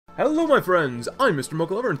Hello my friends, I'm Mr.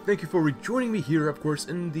 Mochalover, and thank you for rejoining me here, of course,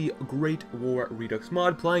 in the Great War Redux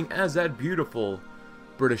Mod, playing as that beautiful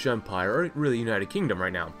British Empire, or really United Kingdom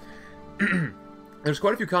right now. There's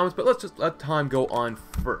quite a few comments, but let's just let time go on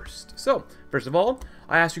first. So, first of all,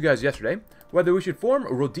 I asked you guys yesterday whether we should form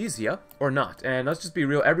Rhodesia or not, and let's just be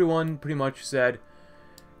real, everyone pretty much said,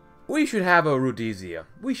 we should have a Rhodesia.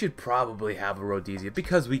 We should probably have a Rhodesia,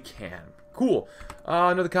 because we can. Cool.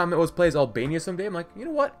 Another comment was, play as Albania someday. I'm like, you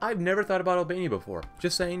know what? I've never thought about Albania before.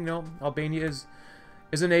 Just saying, you know, Albania is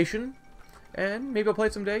a nation, and maybe I'll play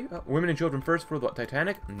it someday. Women and children first for the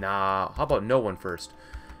Titanic? Nah, how about no one first?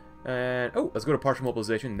 And, oh, let's go to partial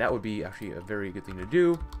mobilization. That would be actually a very good thing to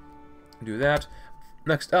do. Do that.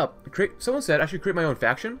 Next up, someone said I should create my own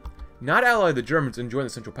faction. Not ally the Germans and join the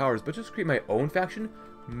Central Powers, but just create my own faction?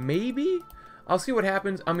 Maybe? I'll see what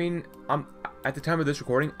happens. I mean, at the time of this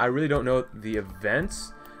recording, I really don't know the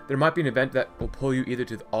events. There might be an event that will pull you either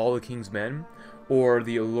to all the King's Men or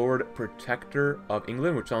the Lord Protector of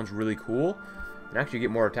England, which sounds really cool. And actually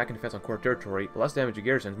get more attack and defense on core territory, less damage to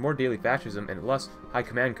garrisons, more daily fascism, and less high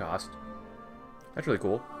command cost. That's really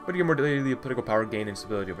cool. But you get more daily political power gain and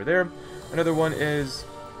stability over there. Another one is,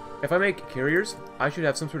 if I make carriers, I should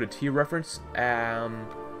have some sort of T reference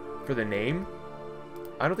for the name.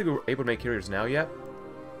 I don't think we're able to make carriers now yet.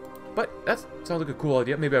 But that sounds like a cool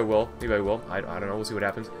idea. Maybe I will. Maybe I will. I don't know. We'll see what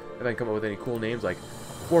happens. If I can come up with any cool names like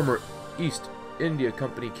former East India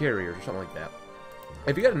Company carriers or something like that.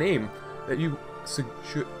 If you got a name that you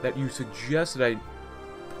suggest that I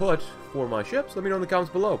put for my ships, let me know in the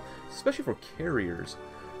comments below. Especially for carriers.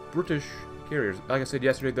 British carriers. Like I said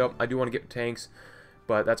yesterday, though, I do want to get tanks.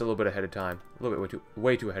 But that's a little bit ahead of time. A little bit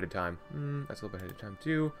way too ahead of time. That's a little bit ahead of time,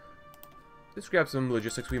 too. Let's grab some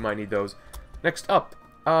logistics. We might need those. Next up.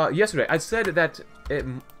 Yesterday, I said that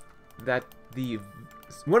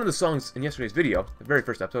one of the songs in yesterday's video, the very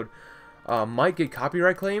first episode, might get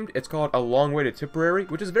copyright claimed. It's called A Long Way to Tipperary,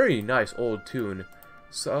 which is a very nice old tune.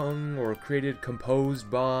 Sung or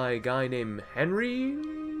composed by a guy named Henry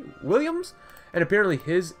Williams, and apparently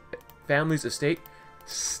his family's estate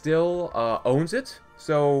still owns it.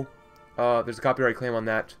 So there's a copyright claim on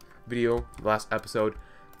that video, last episode.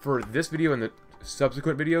 For this video and the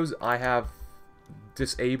subsequent videos, I have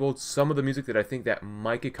disabled some of the music that I think that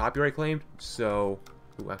might get copyright claimed. So,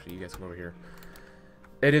 ooh, actually, you guys come over here.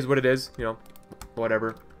 It is what it is, you know,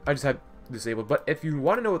 whatever. I just had disabled. But if you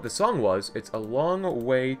want to know what the song was, it's A Long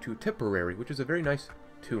Way to Tipperary, which is a very nice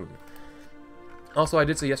tune. Also, I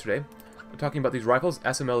did say yesterday, talking about these rifles,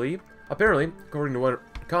 SMLE. Apparently, according to one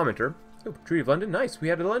commenter, oh, Treaty of London, nice. We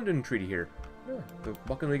had a London Treaty here. Yeah, the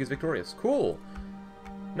Balkan League is victorious. Cool.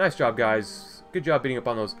 Nice job, guys. Good job beating up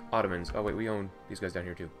on those Ottomans. Oh, wait, we own these guys down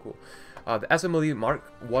here, too. Cool. The SMLE Mark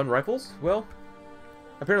I rifles, well,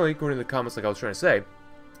 apparently, according to the comments like I was trying to say,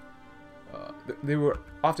 they were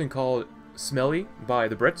often called smelly by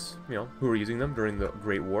the Brits, you know, who were using them during the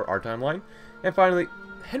Great War, our timeline. And finally,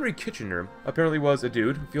 Henry Kitchener apparently was a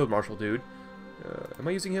dude, field marshal dude. Am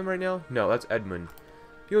I using him right now? No, that's Edmund.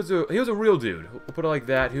 He was a real dude, we'll put it like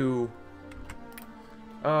that, who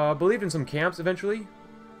believed in some camps eventually.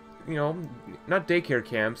 You know, not daycare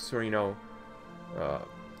camps or, you know,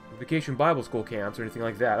 vacation Bible school camps or anything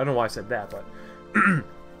like that. I don't know why I said that, but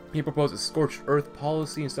he proposed a scorched earth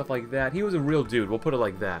policy and stuff like that. He was a real dude. We'll put it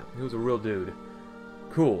like that. He was a real dude.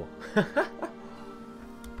 Cool.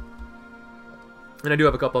 And I do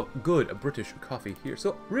have a cup of good British coffee here.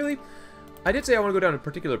 So, really, I did say I want to go down a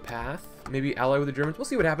particular path. Maybe ally with the Germans. We'll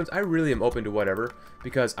see what happens. I really am open to whatever,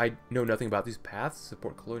 because I know nothing about these paths.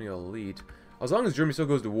 Support colonial elite. As long as Germany still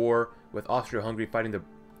goes to war with Austria-Hungary fighting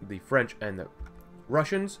the French and the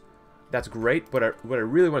Russians, that's great. But what I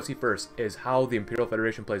really want to see first is how the Imperial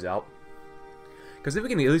Federation plays out. Because if we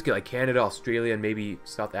can at least get like Canada, Australia, and maybe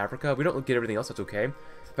South Africa, if we don't get everything else, that's okay.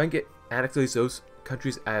 If I can get annexed at least those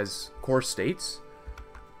countries as core states,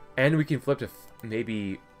 and we can flip to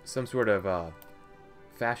maybe some sort of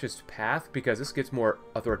fascist path, because this gets more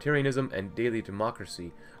authoritarianism and daily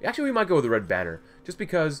democracy. Actually, we might go with the Red Banner, just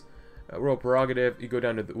because royal prerogative, you go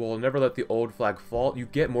down to we'll never let the old flag fall. You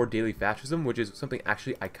get more daily fascism, which is something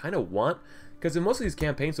actually I kind of want, because in most of these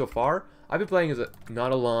campaigns so far, I've been playing as a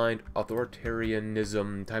not-aligned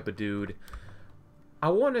authoritarianism type of dude. I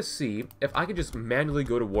want to see if I can just manually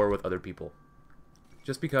go to war with other people.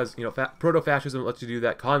 Just because, you know, proto-fascism lets you do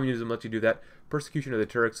that, communism lets you do that, persecution of the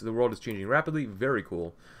Turks, the world is changing rapidly, very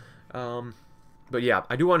cool. But yeah,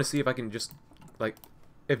 I do want to see if I can just, like,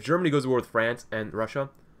 if Germany goes to war with France and Russia,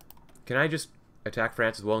 can I just attack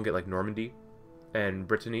France as well and get, like, Normandy and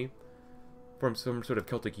Brittany? Form some sort of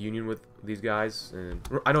Celtic union with these guys? And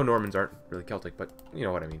I know Normans aren't really Celtic, but you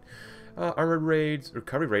know what I mean. Armored raids,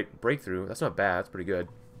 recovery rate, breakthrough. That's not bad. That's pretty good.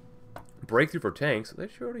 Breakthrough for tanks. They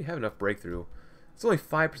should already have enough breakthrough. It's only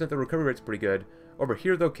 5%. The recovery rate's pretty good. Over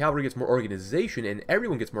here, though, cavalry gets more organization, and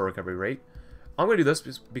everyone gets more recovery rate. I'm going to do this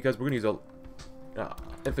just because we're going to use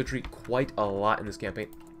infantry quite a lot in this campaign.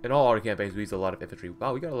 In all our campaigns, we use a lot of infantry.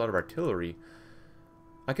 Wow, we got a lot of artillery.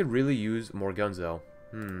 I could really use more guns, though.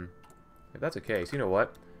 If that's the case, you know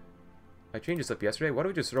what? I changed this up yesterday. Why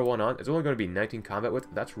don't we just throw one on? It's only going to be 19 combat width.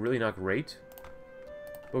 That's really not great.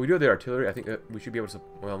 But we do have the artillery. I think we should be able to...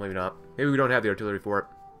 Well, maybe not. Maybe we don't have the artillery for it.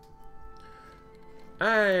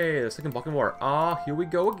 Hey, the Second Balkan War. Ah, here we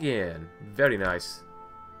go again. Very nice.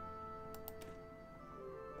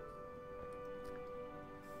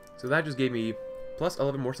 So that just gave me plus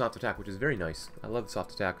 11 more soft attack, which is very nice. I love the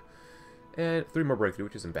soft attack. And 3 more breakthrough,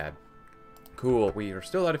 which isn't bad. Cool. We are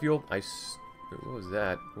still out of fuel. What was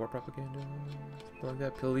that? War propaganda? Something like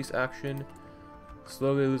that. Police action.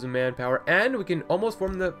 Slowly losing manpower. And we can almost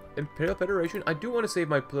form the Imperial Federation. I do want to save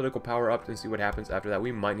my political power up and see what happens after that.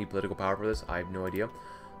 We might need political power for this. I have no idea.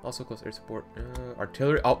 Also, close air support.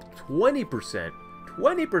 Artillery up 20%.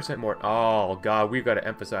 20% more. Oh, God. We've got to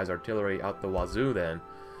emphasize artillery out the wazoo then.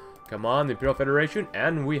 Come on, the Imperial Federation.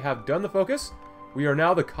 And we have done the focus. We are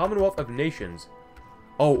now the Commonwealth of Nations.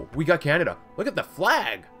 Oh, we got Canada. Look at the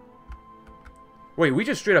flag. Wait, we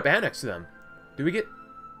just straight up annexed them. Did we get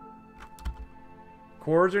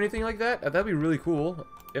cores or anything like that? That'd be really cool.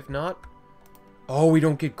 If not... Oh, we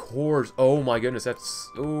don't get cores. Oh my goodness,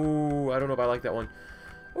 that's... Oh, I don't know if I like that one.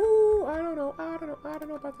 Oh, I don't know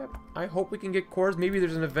about that. I hope we can get cores. Maybe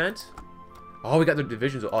there's an event. Oh, we got the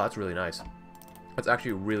divisions. Oh, that's really nice. That's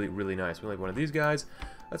actually really, really nice. We like one of these guys.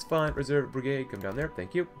 That's fine. Reserve Brigade, come down there.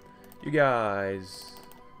 Thank you. You guys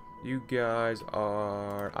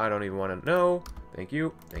are... I don't even want to know. Thank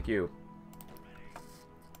you. Thank you.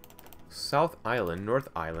 South Island, North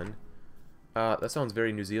Island. That sounds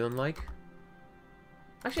very New Zealand-like.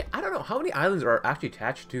 Actually, I don't know how many islands are actually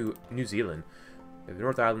attached to New Zealand. The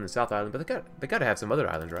North Island and South Island, but they gotta have some other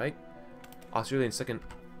islands, right? Australian Second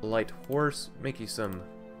Light Horse, make you some...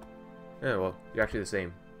 Yeah, well, you're actually the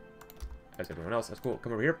same as everyone else. That's cool.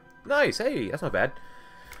 Come over here. Nice. Hey, that's not bad.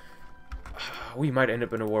 We might end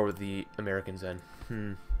up in a war with the Americans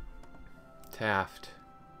then. Taft.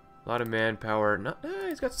 A lot of manpower.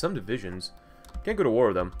 He's got some divisions. Can't go to war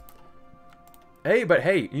with them. Hey, but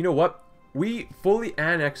hey, you know what? We fully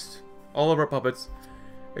annexed all of our puppets.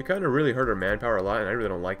 It kind of really hurt our manpower a lot, and I really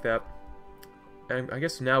don't like that. And I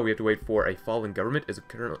guess now we have to wait for a fallen government as a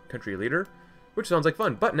country leader, which sounds like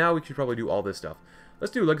fun. But now we should probably do all this stuff.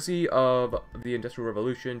 Let's do Legacy of the Industrial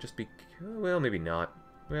Revolution. Just be... Well, maybe not.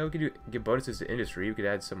 Well, we could give bonuses to industry. We could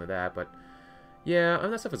add some of that, but... Yeah,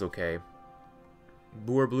 that stuff is okay.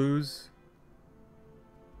 Boer Blues.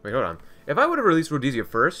 Wait, hold on. If I would have released Rhodesia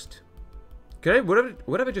first,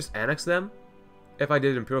 would I just annex them? If I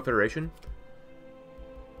did Imperial Federation?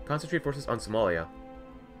 Concentrate forces on Somalia.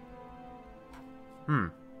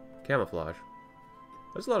 Camouflage.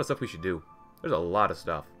 There's a lot of stuff we should do. There's a lot of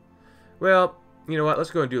stuff. Well, you know what?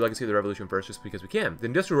 Let's go and do Legacy of the Revolution first, just because we can. The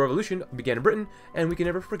Industrial Revolution began in Britain, and we can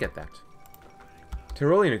never forget that.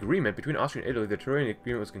 Tyrolean Agreement between Austria and Italy. The Tyrolean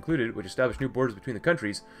Agreement was concluded, which established new borders between the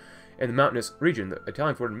countries and the mountainous region. The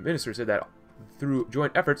Italian foreign minister said that through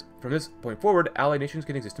joint efforts from this point forward, allied nations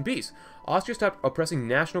can exist in peace. Austria stopped oppressing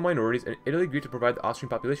national minorities, and Italy agreed to provide the Austrian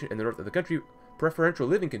population in the north of the country preferential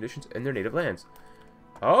living conditions in their native lands.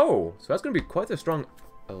 Oh, so that's going to be quite a strong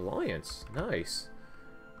alliance. Nice.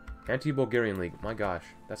 Anti-Bulgarian League. My gosh,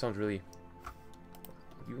 that sounds really...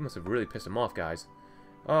 You must have really pissed them off, guys.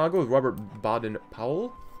 I'll go with Robert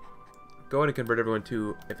Baden-Powell. Go ahead and convert everyone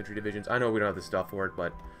to infantry divisions. I know we don't have the stuff for it,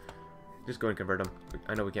 but just go and convert them.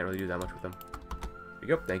 I know we can't really do that much with them. There you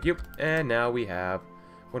go. Thank you. And now we have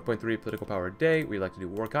 1.3 political power a day. We like to do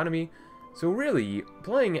war economy. So really,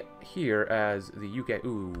 playing here as the UK...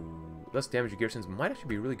 Ooh, less damage to garrisons might actually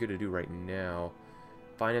be really good to do right now.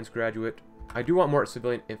 Finance graduate. I do want more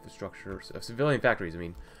civilian infrastructure. Civilian factories, I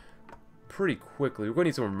mean. Pretty quickly. We're going to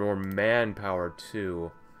need some more manpower,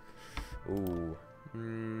 too. Ooh.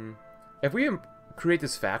 If we create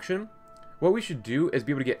this faction, what we should do is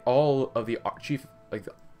be able to get all of the chief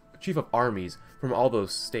of armies from all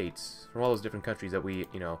those states, from all those different countries that we,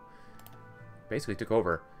 you know, basically took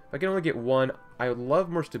over. If I can only get one, I would love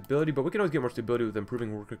more stability, but we can always get more stability with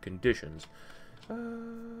improving worker conditions.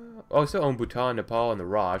 Oh, I still own Bhutan, Nepal, and the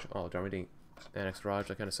Raj. Oh, darn, we didn't annex Raj.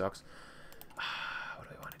 That kind of sucks. What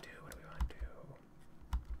do we want to do?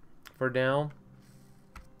 For now,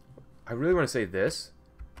 I really want to say this.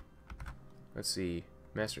 Let's see.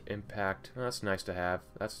 Master Impact. Oh, that's nice to have.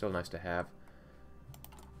 That's still nice to have.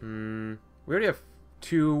 We already have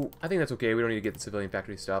 2. I think that's okay. We don't need to get the civilian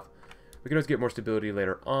factory stuff. We can always get more stability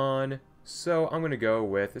later on. So I'm going to go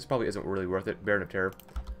with... This probably isn't really worth it. Baron of Terror.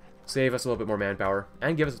 Save us a little bit more manpower.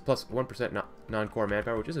 And give us plus 1% non-core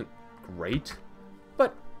manpower, which isn't great.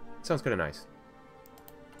 But sounds kind of nice.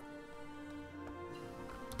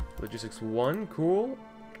 Logistics 1. Cool.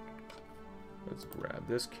 Let's grab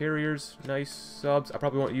this. Carriers. Nice. Subs. I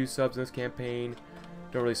probably won't use subs in this campaign.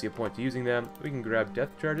 Don't really see a point to using them. We can grab death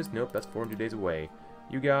charges. Nope, that's 400 days away.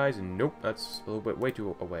 You guys, nope, that's a little bit way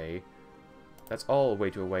too away. That's all way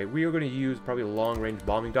too away. We are going to use probably long-range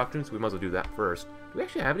bombing doctrine, so we might as well do that first. Do we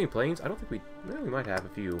actually have any planes? I don't think we... Well, we might have a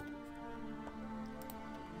few.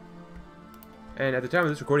 And at the time of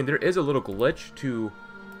this recording, there is a little glitch to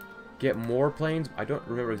get more planes. I don't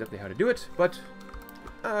remember exactly how to do it, but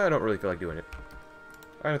I don't really feel like doing it.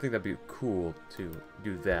 I don't think that'd be cool to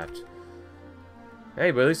do that.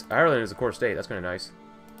 Hey, but at least Ireland is a core state. That's kind of nice.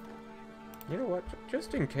 You know what?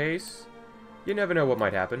 Just in case. You never know what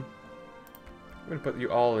might happen. I'm going to put you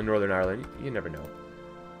all in Northern Ireland. You never know.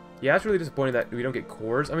 Yeah, it's really disappointing that we don't get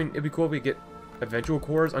cores. I mean, it'd be cool if we get eventual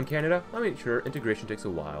cores on Canada. I mean, sure, integration takes a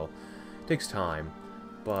while. It takes time.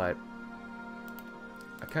 But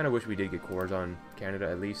I kind of wish we did get cores on Canada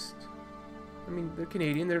at least. I mean, they're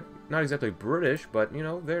Canadian. They're not exactly British, but, you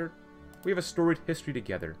know, we have a storied history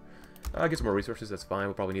together. Get some more resources, that's fine.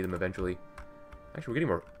 We'll probably need them eventually. Actually, we're getting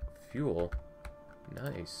more fuel.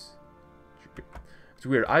 Nice. It's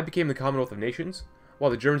weird. I became the Commonwealth of Nations,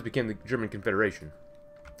 while the Germans became the German Confederation.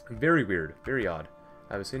 Very weird. Very odd.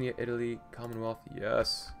 Abyssinia, Italy, Commonwealth,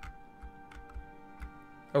 yes.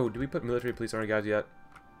 Oh, do we put military police on our guys yet?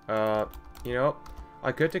 You know,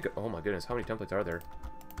 I could take... Oh my goodness, how many templates are there?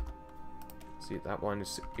 Let's see, that one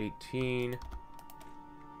is 18.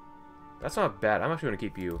 That's not bad. I'm actually going to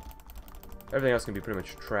keep you. Everything else can be pretty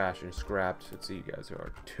much trash and scrapped. Let's see, you guys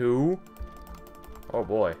are 2. Oh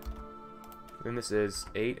boy. Then this is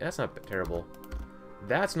 8. That's not terrible.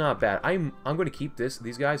 That's not bad. I'm going to keep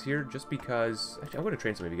these guys here just because... Actually, I'm going to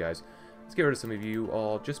train some of you guys. Let's get rid of some of you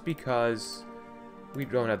all just because we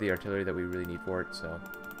don't have the artillery that we really need for it, so...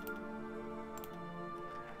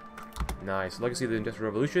 Nice. Legacy of the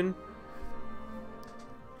Industrial Revolution.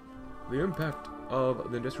 The impact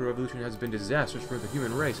of the Industrial Revolution has been disastrous for the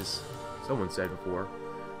human race, as someone said before.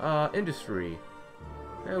 Industry.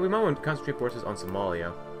 We might want to concentrate forces on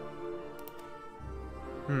Somalia.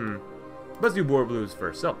 Let's do Boer Blues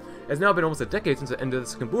first. So, it's now been almost a decade since the end of the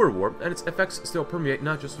Second Boer War, and its effects still permeate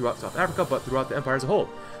not just throughout South Africa, but throughout the empire as a whole.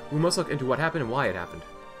 We must look into what happened and why it happened.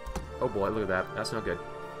 Oh boy, look at that. That's not good.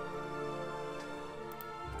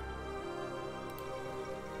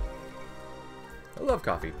 I love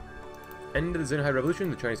coffee. End of the Xenohide Revolution,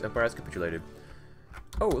 the Chinese Empire has capitulated.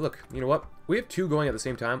 Oh, look, you know what? We have 2 going at the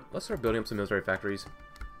same time. Let's start building up some military factories.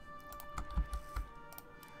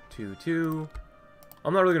 2.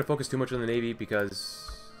 I'm not really going to focus too much on the Navy because,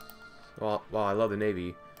 well, while I love the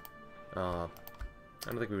Navy, I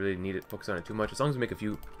don't think we really need to focus on it too much. As long as we make a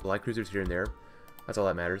few light cruisers here and there, that's all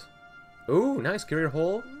that matters. Oh, nice carrier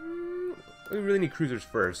hull. We really need cruisers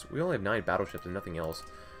first. We only have 9 battleships and nothing else. Is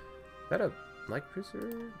that a light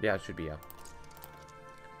cruiser? Yeah, it should be, yeah.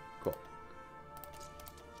 Cool.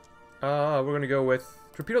 We're going to go with...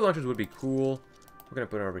 Torpedo launchers would be cool. We're going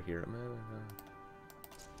to put it over here.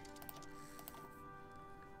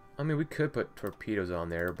 I mean, we could put torpedoes on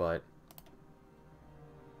there, but...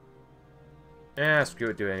 screw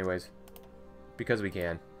it, do it anyways. Because we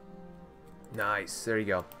can. Nice, there you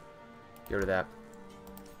go. Get rid of that.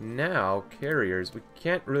 Now, carriers. We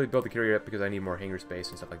can't really build the carrier up because I need more hangar space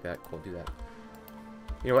and stuff like that. Cool, do that.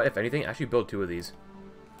 You know what, if anything, actually build 2 of these.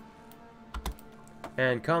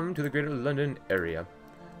 And come to the Greater London area.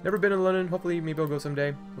 Never been in London, hopefully maybe I'll go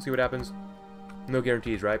someday. We'll see what happens. No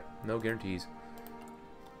guarantees, right? No guarantees.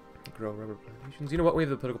 Grow rubber plantations. You know what, we have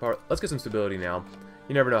the political power. Let's get some stability now.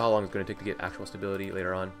 You never know how long it's going to take to get actual stability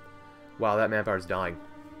later on. Wow, that manpower is dying.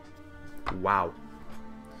 Wow.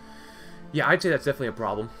 Yeah, I'd say that's definitely a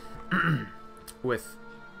problem. With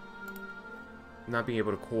not being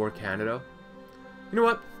able to core Canada. You know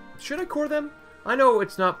what? Should I core them? I know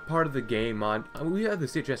it's not part of the game mod. We have the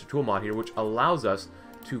State Transfer Tool mod here, which allows us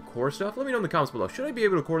to core stuff. Let me know in the comments below. Should I be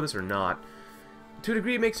able to core this or not? To a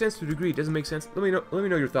degree, it makes sense. To a degree, it doesn't make sense. Let me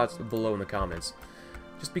know your thoughts below in the comments.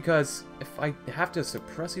 Just because if I have to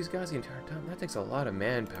suppress these guys the entire time, that takes a lot of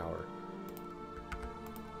manpower.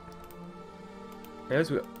 Yeah,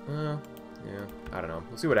 I don't know.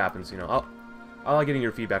 We'll see what happens. You know, I like getting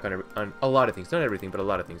your feedback on a lot of things. Not everything, but a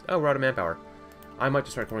lot of things. Oh, we're out of manpower. I might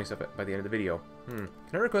just start coring stuff by the end of the video. Can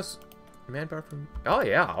I request manpower from... Oh,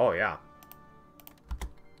 yeah. Oh, yeah.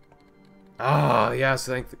 Ah, yes.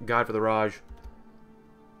 Thank God for the Raj.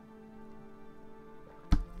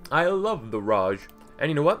 I love the Raj. And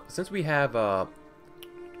you know what? Since we have,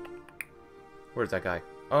 where's that guy?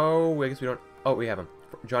 Oh, I guess we don't... Oh, we have him.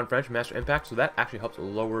 John French, Master Impact. So that actually helps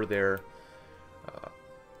lower their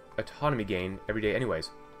autonomy gain every day anyways.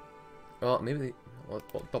 Well, maybe they... Well,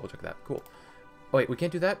 we'll double check that. Cool. Oh, wait, we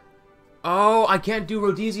can't do that? Oh, I can't do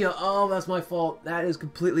Rhodesia. Oh, that's my fault. That is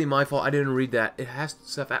completely my fault. I didn't read that. It has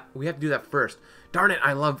stuff... We have to do that first. Darn it,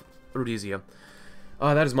 I love Rhodesia.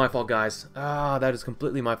 That is my fault, guys. That is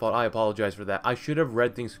completely my fault. I apologize for that. I should have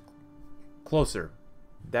read things closer.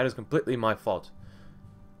 That is completely my fault.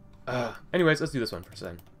 Anyways, let's do this one first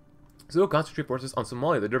then. So concentrate forces on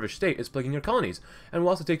Somalia. The Dervish state is plaguing your colonies. And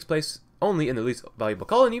whilst it takes place only in the least valuable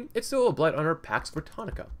colony, it's still a blight on our Pax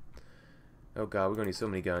Britannica. Oh god, we're going to need so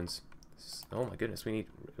many guns. Oh my goodness, we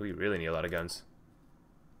really need a lot of guns.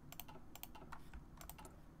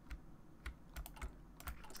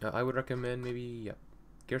 I would recommend maybe, yeah,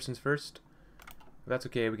 garrisons first. If that's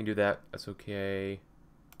okay, we can do that. That's okay.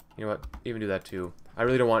 You know what? Even do that too. I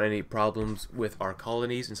really don't want any problems with our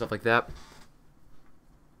colonies and stuff like that.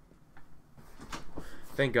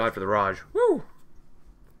 Thank God for the Raj. Woo!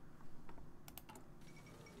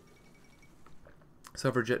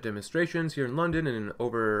 Suffragette demonstrations here in London and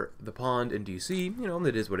over the pond in DC. You know,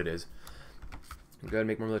 it is what it is. Go ahead and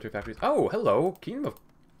make more military factories. Oh, hello! Kingdom of...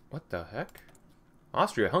 What the heck?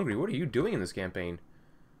 Austria-Hungary, what are you doing in this campaign?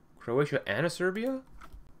 Croatia and Serbia?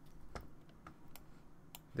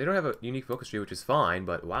 They don't have a unique focus tree, which is fine,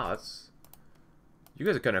 but wow, that's... You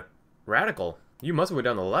guys are kind of radical. You must have went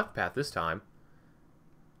down the left path this time.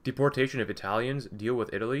 Deportation of Italians, deal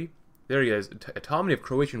with Italy. There he is. Autonomy of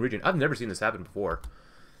Croatian region. I've never seen this happen before.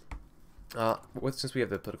 Since we have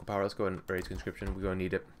the political power, let's go ahead and raise conscription. We're going to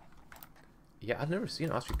need it. Yeah, I've never seen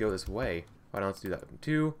Austria go this way. Why not? Let's do that.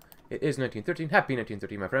 2. It is 1913. Happy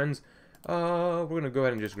 1913, my friends. We're going to go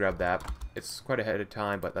ahead and just grab that. It's quite ahead of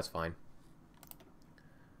time, but that's fine.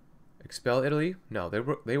 Expel Italy? No,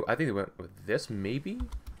 I think they went with this, maybe?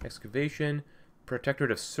 Excavation.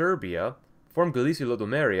 Protectorate of Serbia. Form Galicia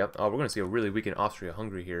Lodomeria. Oh, we're going to see a really weakened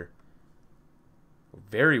Austria-Hungary here.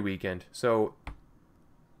 Very weakened. So,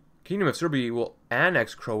 Kingdom of Serbia will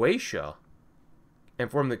annex Croatia. And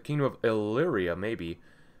form the Kingdom of Illyria, maybe.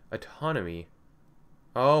 Autonomy.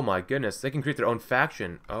 Oh my goodness. They can create their own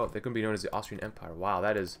faction. Oh, they can be known as the Austrian Empire. Wow,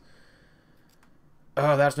 that is...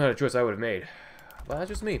 Oh, that's not a choice I would have made. Well, that's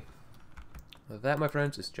just me. That, my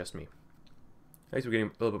friends, is just me. At least we're getting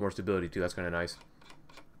a little bit more stability, too. That's kind of nice.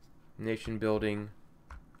 Nation building.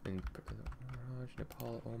 And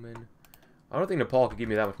Nepal, Oman. I don't think Nepal could give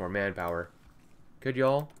me that much more manpower. Could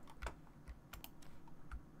y'all?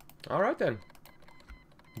 Alright then.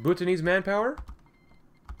 Bhutanese manpower?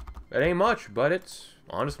 It ain't much, but it's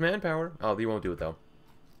honest manpower. Oh, you won't do it though.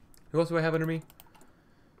 Who else do I have under me?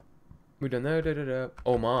 We've done that.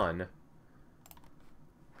 Oman.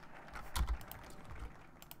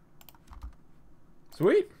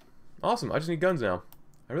 Sweet. Awesome. I just need guns now.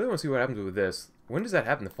 I really want to see what happens with this. When does that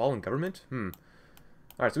happen? The fallen government?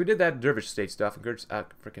 Alright, so we did that Dervish state stuff. Encourage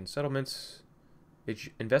African settlements.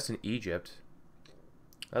 Invest in Egypt.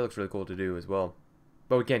 That looks really cool to do as well.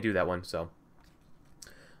 But we can't do that one, so.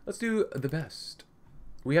 Let's do the best.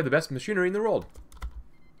 We have the best machinery in the world.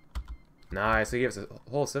 Nice. They gave us a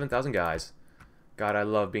whole 7,000 guys. God, I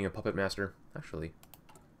love being a puppet master. Actually.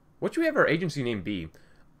 What should we have our agency name be?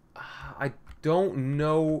 I don't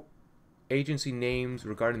know agency names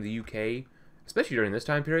regarding the UK, especially during this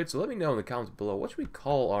time period, so let me know in the comments below. What should we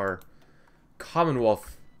call our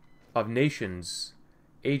Commonwealth of Nations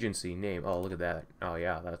agency name? Oh, look at that. Oh,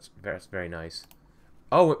 yeah, that's very nice.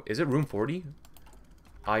 Oh, is it Room 40?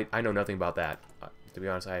 I know nothing about that. To be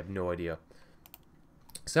honest, I have no idea.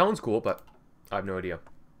 Sounds cool, but I have no idea.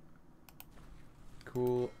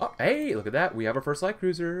 Cool. Oh, hey, look at that. We have our first light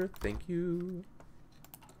cruiser. Thank you.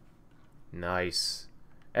 Nice.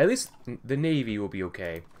 At least the Navy will be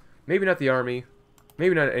okay. Maybe not the Army.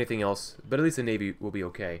 Maybe not anything else. But at least the Navy will be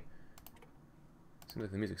okay. Seems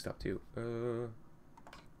like the music stopped too.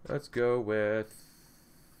 Let's go with...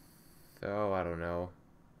 Oh, I don't know.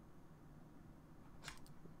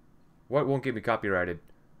 What won't get me copyrighted?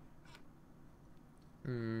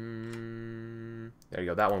 There you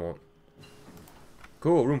go. That one won't.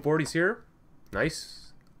 Cool. Room 40's here.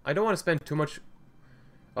 Nice. I don't want to spend too much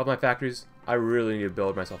of my factories. I really need to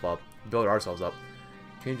build myself up. Build ourselves up.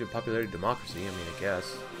 Change of popularity to democracy. I mean, I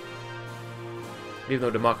guess. Even though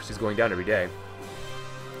democracy is going down every day.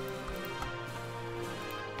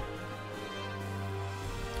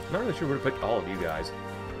 I'm not really sure where to put all of you guys.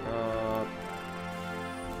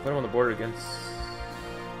 Put them on the border against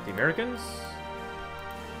the Americans.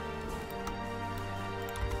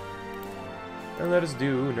 And let us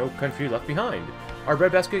do No Country Left Behind. Our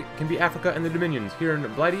breadbasket can be Africa and the Dominions. Here in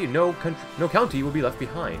Blighty, no county will be left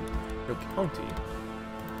behind. No county.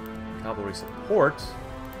 Cavalry support.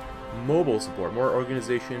 Mobile support. More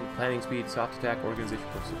organization, planning speed, soft attack, organization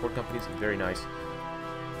for support companies. Very nice.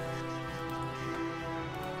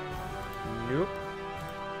 Nope.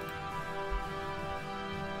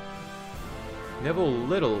 Neville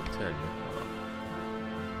Littleton.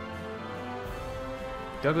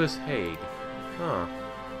 Douglas Haig. Huh.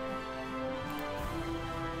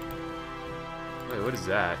 Wait, what is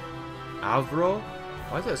that? Avro?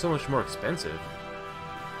 Why is that so much more expensive?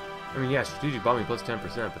 I mean, yeah, strategic bombing plus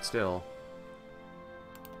 10%, but still.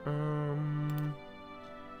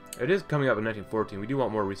 It is coming up in 1914. We do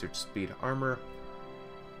want more research speed. Armor.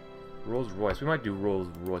 Rolls Royce. We might do Rolls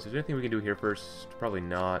Royce. Is there anything we can do here first? Probably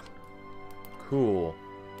not. Cool.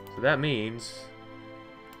 So that means...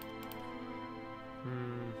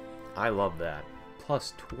 I love that.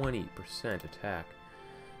 Plus 20% attack.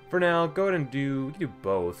 For now, go ahead and we can do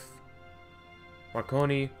both.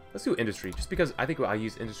 Marconi. Let's do industry, just because I think I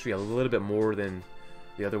use industry a little bit more than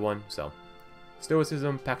the other one. So,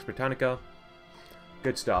 Stoicism, Pax Britannica.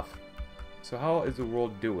 Good stuff. So how is the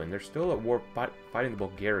world doing? They're still at war fighting the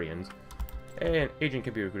Bulgarians. And agent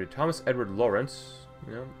can be recruited. Thomas Edward Lawrence.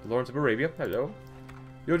 You know, Lawrence of Arabia. Hello.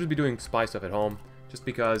 You'll just be doing spy stuff at home. Just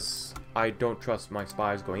because I don't trust my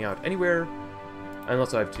spies going out anywhere.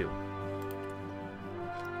 Unless I have two.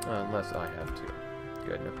 Unless I have two.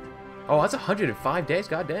 Good enough. Oh, that's 105 days?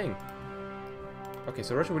 God dang. Okay,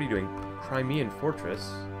 so Russia, what are you doing? Crimean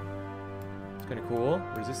Fortress. It's kind of cool.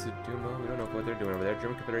 Resist the Duma. We don't know what they're doing over there.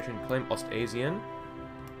 German Confederation claim Ostasian.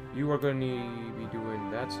 You are going to be doing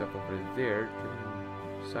that stuff over there.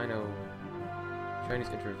 Chinese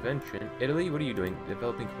intervention. Italy, what are you doing?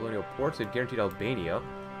 Developing colonial ports that guaranteed Albania.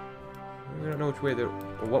 We don't know which way or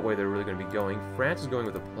what way they're really going to be going. France is going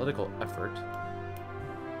with a political effort.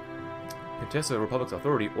 Contest the Republic's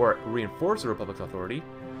authority, or reinforce the Republic's authority.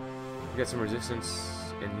 We got some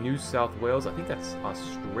resistance in New South Wales. I think that's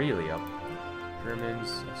Australia.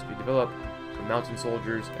 Germans, to develop some mountain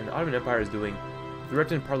soldiers, and the Ottoman Empire is doing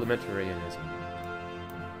threatened parliamentarianism.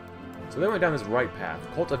 So they went down this right path.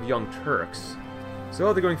 Cult of Young Turks.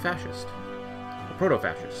 So they're going fascist. Or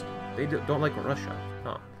proto-fascist. They don't like Russia.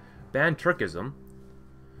 Huh. Ban Turkism.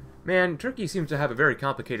 Man, Turkey seems to have a very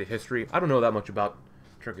complicated history. I don't know that much about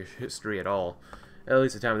Turkish history at all. At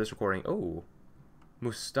least at the time of this recording. Oh.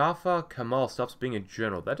 Mustafa Kemal stops being a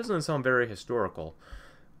general. That doesn't sound very historical.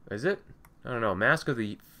 Is it? I don't know. Mask of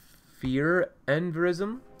the Fear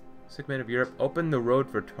Enverism? Sick Man of Europe. Open the road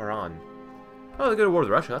for Tehran. Oh, they go to war with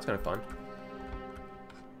Russia. That's kind of fun.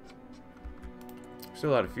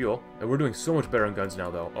 Still out of fuel. And we're doing so much better on guns now,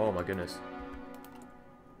 though. Oh, my goodness.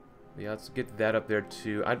 Yeah, let's get that up there,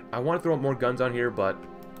 too. I want to throw more guns on here, but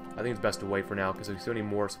I think it's best to wait for now, because we still need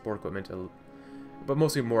more support equipment, but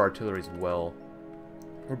mostly more artillery as well.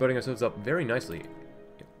 We're building ourselves up very nicely.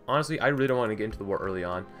 Honestly, I really don't want to get into the war early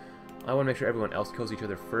on. I want to make sure everyone else kills each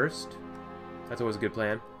other first. That's always a good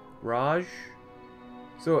plan. Raj.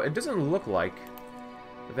 So it doesn't look like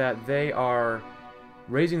that they are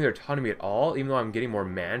raising their autonomy at all, even though I'm getting more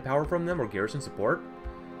manpower from them or garrison support.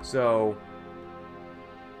 So,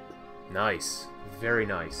 nice. Very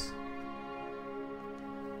nice.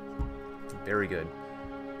 Very good.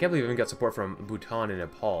 Can't believe we even got support from Bhutan and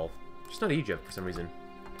Nepal. Just not Egypt for some reason.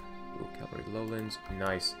 Ooh, cavalry lowlands.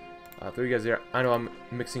 Nice. Throw you guys there. I know I'm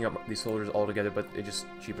mixing up these soldiers all together, but it's just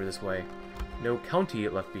cheaper this way. No county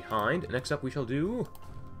left behind. Next up we shall do...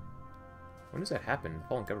 When does that happen?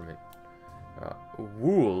 Fallen government.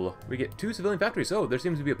 Wool. We get 2 civilian factories. So there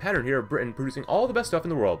seems to be a pattern here of Britain producing all the best stuff in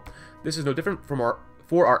the world. This is no different from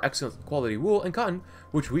for our excellent quality wool and cotton,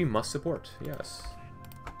 which we must support. Yes.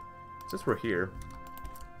 Since we're here,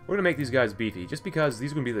 we're gonna make these guys beefy, just because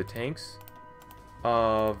these are gonna be the tanks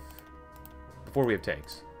of before we have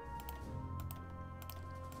tanks.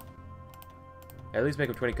 At least make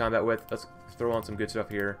them 20 combat with. Let's throw on some good stuff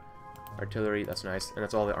here. Artillery, that's nice, and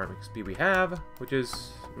that's all the army speed we have, which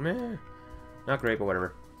is meh, not great, but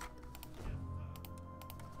whatever.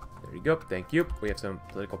 There you go. Thank you. We have some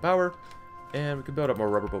political power, and we can build up more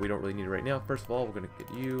rubber, but we don't really need it right now. First of all, we're gonna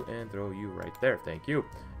get you and throw you right there. Thank you.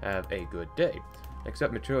 Have a good day. Next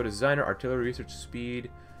up, material designer, artillery research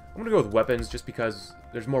speed. I'm gonna go with weapons, just because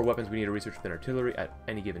there's more weapons we need to research than artillery at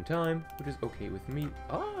any given time, which is okay with me.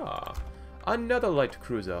 Ah, another light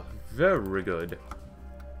cruiser. Very good.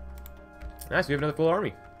 Nice, we have another full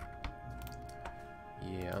army.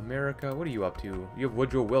 Yeah, America, what are you up to? You have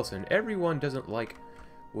Woodrow Wilson. Everyone doesn't like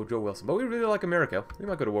Woodrow Wilson, but we really like America. We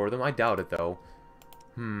might go to war with them. I doubt it, though.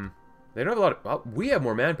 They don't have a lot of... Well, we have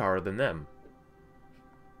more manpower than them.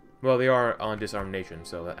 Well, they are on disarmed nation,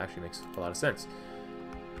 so that actually makes a lot of sense.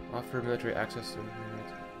 Offer military access to...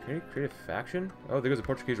 Can you create a faction? Oh, there goes the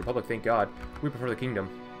Portuguese Republic, thank God. We prefer the kingdom.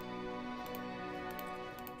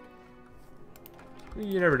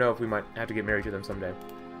 You never know if we might have to get married to them someday.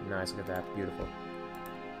 Nice, look at that. Beautiful.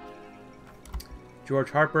 George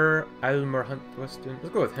Harper, Aylmer Hunt Weston.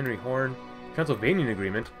 Let's go with Henry Horn. Transylvanian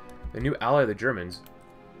Agreement. The new ally of the Germans.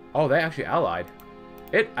 Oh, they actually allied.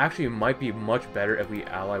 It actually might be much better if we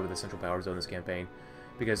ally with the Central Powers Zone this campaign.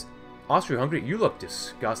 Because Austria-Hungary, you look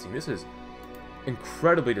disgusting. This is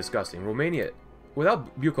incredibly disgusting. Romania,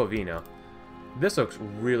 without Bukovina, this looks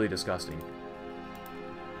really disgusting.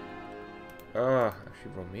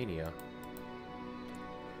 Actually, Romania.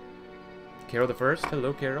 Carol the First.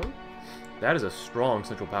 Hello, Carol. That is a strong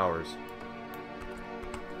Central Powers.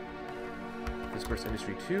 Dispersed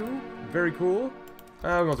Industry 2. Very cool. We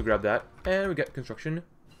can also grab that. And we get Construction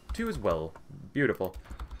 2 as well. Beautiful.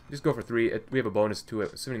 Just go for 3. We have a bonus to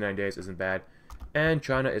it. 79 days isn't bad. And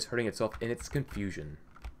China is hurting itself in its confusion.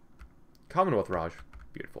 Commonwealth Raj.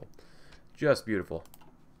 Beautiful. Just beautiful.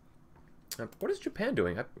 What is Japan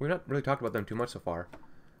doing? We've not really talked about them too much so far.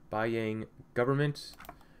 Buying government.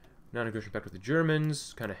 Non-aggression pact with the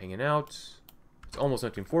Germans. Kind of hanging out. It's almost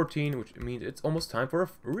 1914, which means it's almost time for a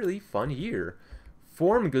really fun year.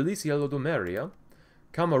 Form Galicia Lodomeria.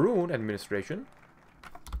 Cameroon administration.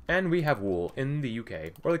 And we have wool in the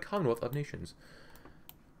UK, or the Commonwealth of Nations.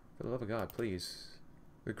 For the love of God, please.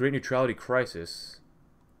 The Great Neutrality Crisis.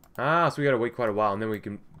 Ah, so we gotta wait quite a while, and then we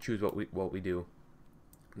can choose what we do.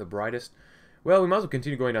 The brightest. Well, we might as well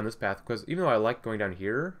continue going down this path, because even though I like going down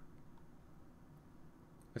here,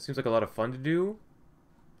 it seems like a lot of fun to do.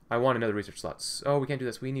 I want another research slot. Oh, we can't do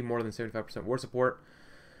this. We need more than 75% war support.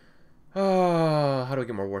 Oh, how do I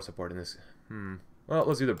get more war support in this? Well,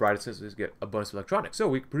 let's do the brightest since we just get a bonus of electronics. So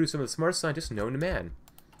we can produce some of the smartest scientists known to man.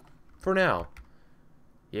 For now.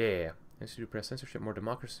 Yeah. Institute press censorship, more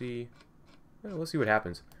democracy. Well, let's see what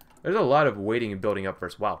happens. There's a lot of waiting and building up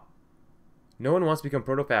first. Wow. No one wants to become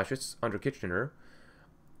proto-fascists under Kitchener.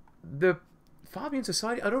 The Fabian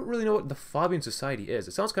Society? I don't really know what the Fabian Society is.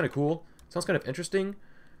 It sounds kind of cool. It sounds kind of interesting.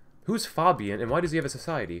 Who's Fabian and why does he have a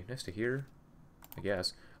society? Nice to hear. I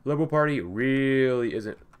guess. Liberal Party really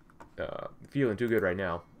isn't feeling too good right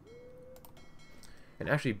now. And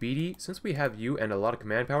actually, BD, since we have you and a lot of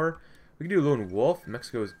command power, we can do Lone Wolf.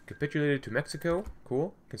 Mexico is capitulated to Mexico.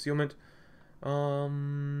 Cool. Concealment.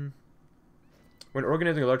 When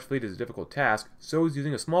organizing a large fleet is a difficult task, so is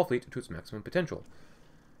using a small fleet to its maximum potential.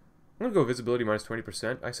 I'm going to go visibility minus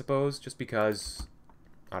 20%, I suppose, just because,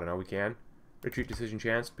 I don't know, we can. Retreat decision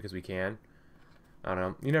chance, because we can. I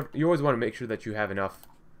don't know. You always want to make sure that you have enough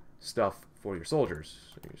stuff for your soldiers.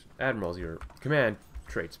 Your admirals, your command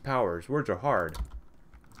traits, powers. Words are hard.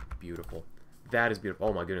 Beautiful. That is beautiful.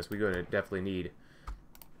 Oh my goodness, we're going to definitely need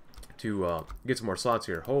to get some more slots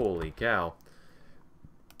here. Holy cow.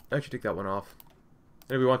 I should take that one off.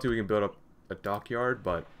 And if we want to, we can build up a dockyard,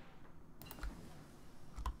 but...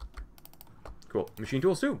 Cool. Machine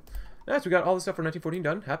tools, too. Nice, we got all this stuff for 1914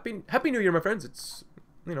 done. Happy New Year, my friends. It's,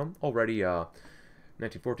 you know, already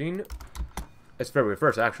 1914. It's February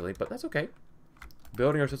 1st, actually, but that's okay.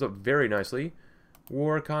 Building ourselves up very nicely.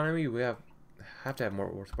 War economy, we have to have more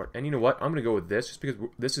war support. And you know what? I'm going to go with this, just because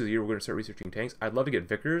this is the year we're going to start researching tanks. I'd love to get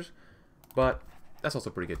Vickers, but that's also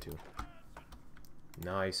pretty good, too.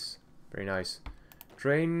 Nice. Very nice.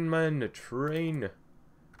 Train, man, train.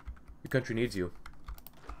 Your country needs you.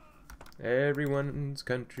 Everyone's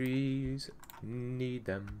countries need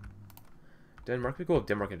them. Denmark, we go with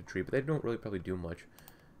Denmark into tree, but they don't really probably do much.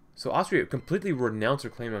 So Austria completely renounced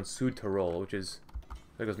their claim on Sud Tyrol, which is...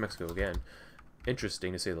 There goes Mexico again.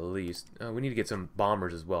 Interesting, to say the least. We need to get some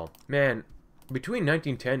bombers as well. Man, between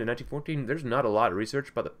 1910 and 1914, there's not a lot of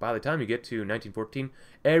research, but by the time you get to 1914,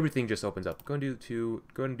 everything just opens up. Go and do 2,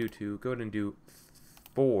 go ahead and do 2, go ahead and do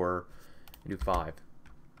 4, and do 5.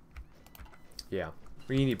 Yeah.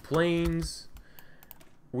 We need planes.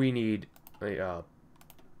 We need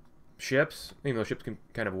ships, even though ships can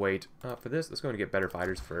kind of wait. For this, let's go and get better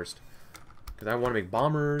fighters first. Because I want to make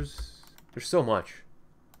bombers. There's so much.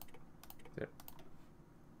 There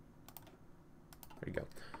you go.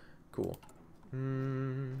 Cool.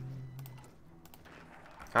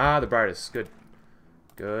 Ah, the brightest. Good.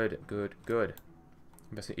 Good, good, good.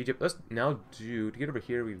 Invest in Egypt. Let's now do, to get over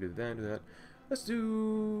here, we do that, Let's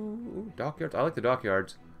do dockyards. I like the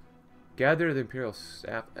dockyards. Gather the Imperial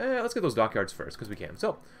staff. Let's get those dockyards first, because we can.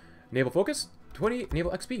 So, naval focus, 20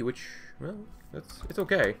 naval XP, which, well, it's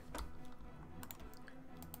okay.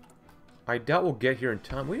 I doubt we'll get here in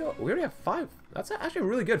time. We already have 5. That's actually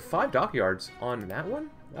really good. 5 dockyards on that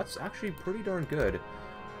one. That's actually pretty darn good.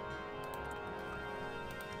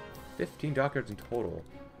 15 dockyards in total.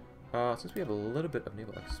 Since we have a little bit of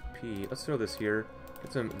naval XP, let's throw this here.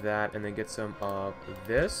 Get some of that, and then get some of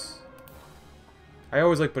this. I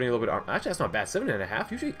always like putting a little bit of armor. Actually, that's not bad. 7.5?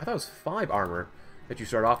 Usually, I thought it was 5 armor that you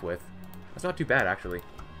start off with. That's not too bad, actually.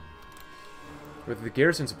 With the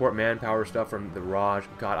garrison support manpower stuff from the Raj.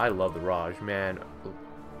 God, I love the Raj, man.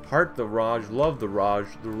 Heart the Raj, love the Raj.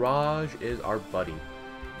 The Raj is our buddy.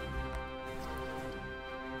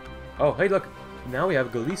 Oh, hey, look. Now we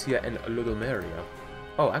have Galicia and Lodomeria.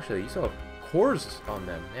 Oh, actually, you still have cores on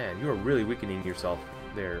them. Man, you are really weakening yourself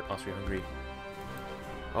there, Austria-Hungary.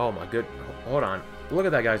 Oh, my good. Hold on. Look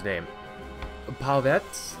at that guy's name. Pavel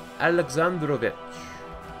Alexandrovich.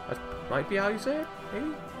 That might be how you say it,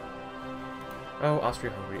 maybe? Oh,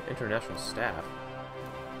 Austria-Hungary. International staff.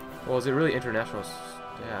 Well, is it really international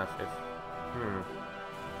staff if...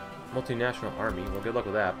 Multinational army. Well, good luck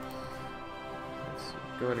with that. Let's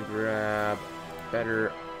go ahead and grab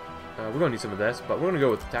better... we're going to need some of this, but we're going to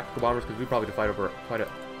go with tactical bombers because we probably have to fight over quite a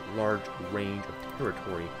large range of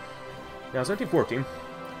territory. Now, it's 1914, and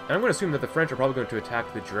I'm going to assume that the French are probably going to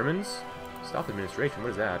attack the Germans. South Administration, what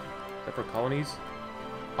is that? Is that for colonies?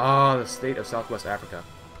 Ah, the state of Southwest Africa.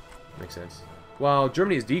 Makes sense. While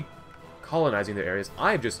Germany is decolonizing their areas,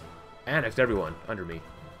 I've just annexed everyone under me.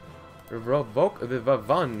 Revoke the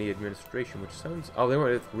Vavani administration, which sounds... Oh, they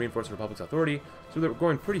want to reinforce the Republic's authority, so they're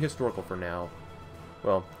going pretty historical for now.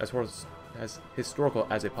 Well, as far as historical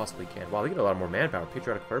as they possibly can. Wow, they get a lot more manpower.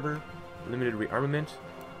 Patriotic fervor, limited rearmament.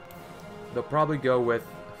 They'll probably go with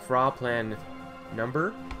Fra Plan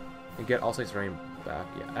number and get all states running back.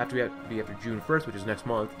 Yeah, after June 1st, which is next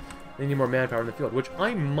month. They need more manpower in the field, which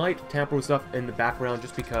I might tamper with stuff in the background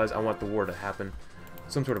just because I want the war to happen.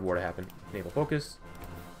 Some sort of war to happen. Naval focus.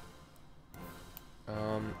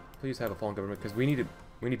 Please have a fallen government, because we need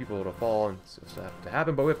people to fall and stuff to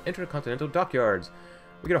happen, but we have intercontinental dockyards.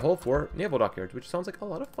 We get a Hoi4 naval dockyards, which sounds like a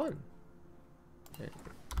lot of fun. Okay.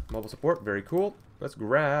 Mobile support, very cool. Let's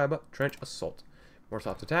grab trench assault. More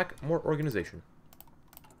soft attack, more organization.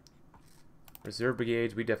 Reserve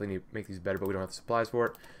brigades, we definitely need to make these better, but we don't have the supplies for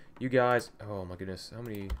it. You guys, oh my goodness, how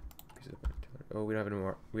many pieces of artillery? Oh, we don't have any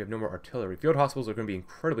more. We have no more artillery. Field hospitals are going to be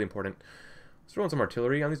incredibly important. Let's throw in some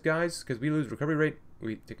artillery on these guys, because we lose recovery rate.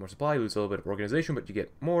 We take more supply, lose a little bit of organization, but you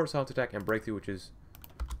get more soft attack and breakthrough, which is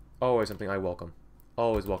always something I welcome.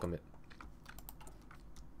 Always welcome it.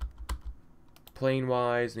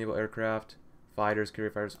 Plane-wise, naval aircraft, fighters, carrier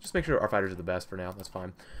fighters. Just make sure our fighters are the best for now. That's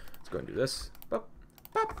fine. Let's go and do this. Bop,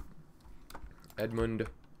 bop. Edmund.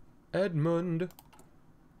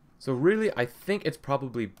 So really, I think it's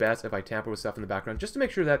probably best if I tamper with stuff in the background, just to make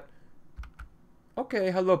sure that... Okay,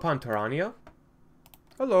 hello, Pantarania.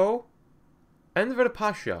 Hello. Enver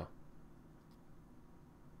Pasha.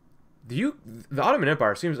 The Ottoman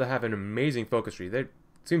Empire seems to have an amazing focus tree. They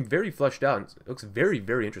seem very fleshed out. It looks very,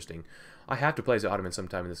 very interesting. I have to play as the Ottoman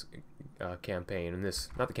sometime in this campaign. In this,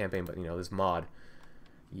 not the campaign, but, you know, this mod.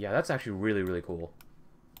 Yeah, that's actually really, really cool.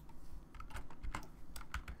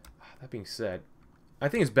 That being said, I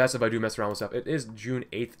think it's best if I do mess around with stuff. It is June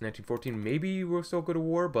 8th, 1914. Maybe we'll still go to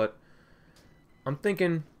war, but I'm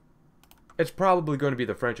thinking it's probably going to be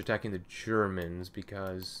the French attacking the Germans,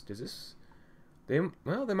 because does this... they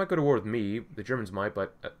might go to war with me. The Germans might,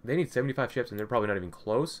 but they need 75 ships, and they're probably not even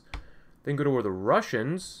close. They can go to war with the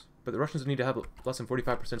Russians, but the Russians need to have less than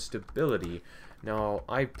 45% stability. Now,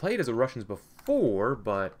 I played as the Russians before,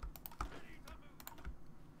 but...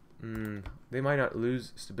 they might not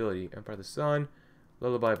lose stability. Empire of the Sun.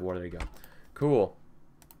 Lullaby of War. There you go. Cool.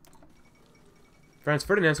 Franz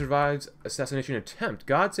Ferdinand survives assassination attempt.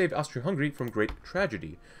 God saved Austria-Hungary from great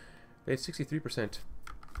tragedy. They had 63%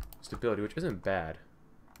 stability, which isn't bad.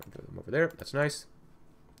 Throw them over there. That's nice.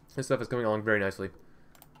 This stuff is coming along very nicely.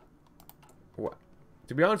 What?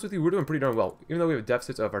 To be honest with you, we're doing pretty darn well. Even though we have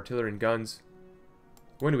deficits of artillery and guns.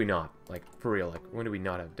 When do we not? Like, for real. Like, when do we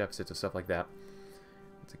not have deficits of stuff like that?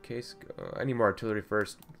 It's a case. I need more artillery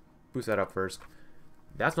first. Boost that up first.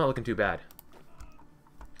 That's not looking too bad.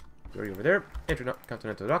 Go over there.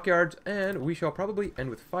 Intercontinental dockyards. And we shall probably end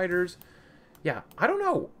with fighters. Yeah, I don't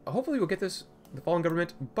know. Hopefully we'll get this, the fallen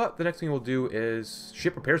government. But the next thing we'll do is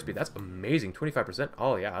ship repair speed. That's amazing. 25%.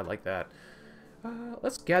 Oh, yeah, I like that.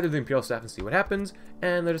 Let's gather the Imperial staff and see what happens.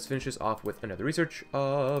 And let us finish this off with another research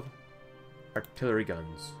of artillery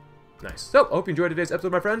guns. Nice. So, I hope you enjoyed today's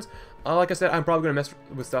episode, my friends. Like I said, I'm probably going to mess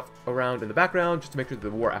with stuff around in the background just to make sure that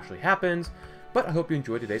the war actually happens. But I hope you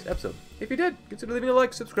enjoyed today's episode. If you did, consider leaving a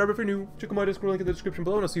like, subscribe if you're new, check out my Discord link in the description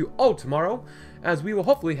below, and I'll see you all tomorrow, as we will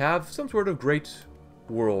hopefully have some sort of great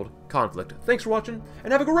world conflict. Thanks for watching,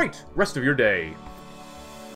 and have a great rest of your day.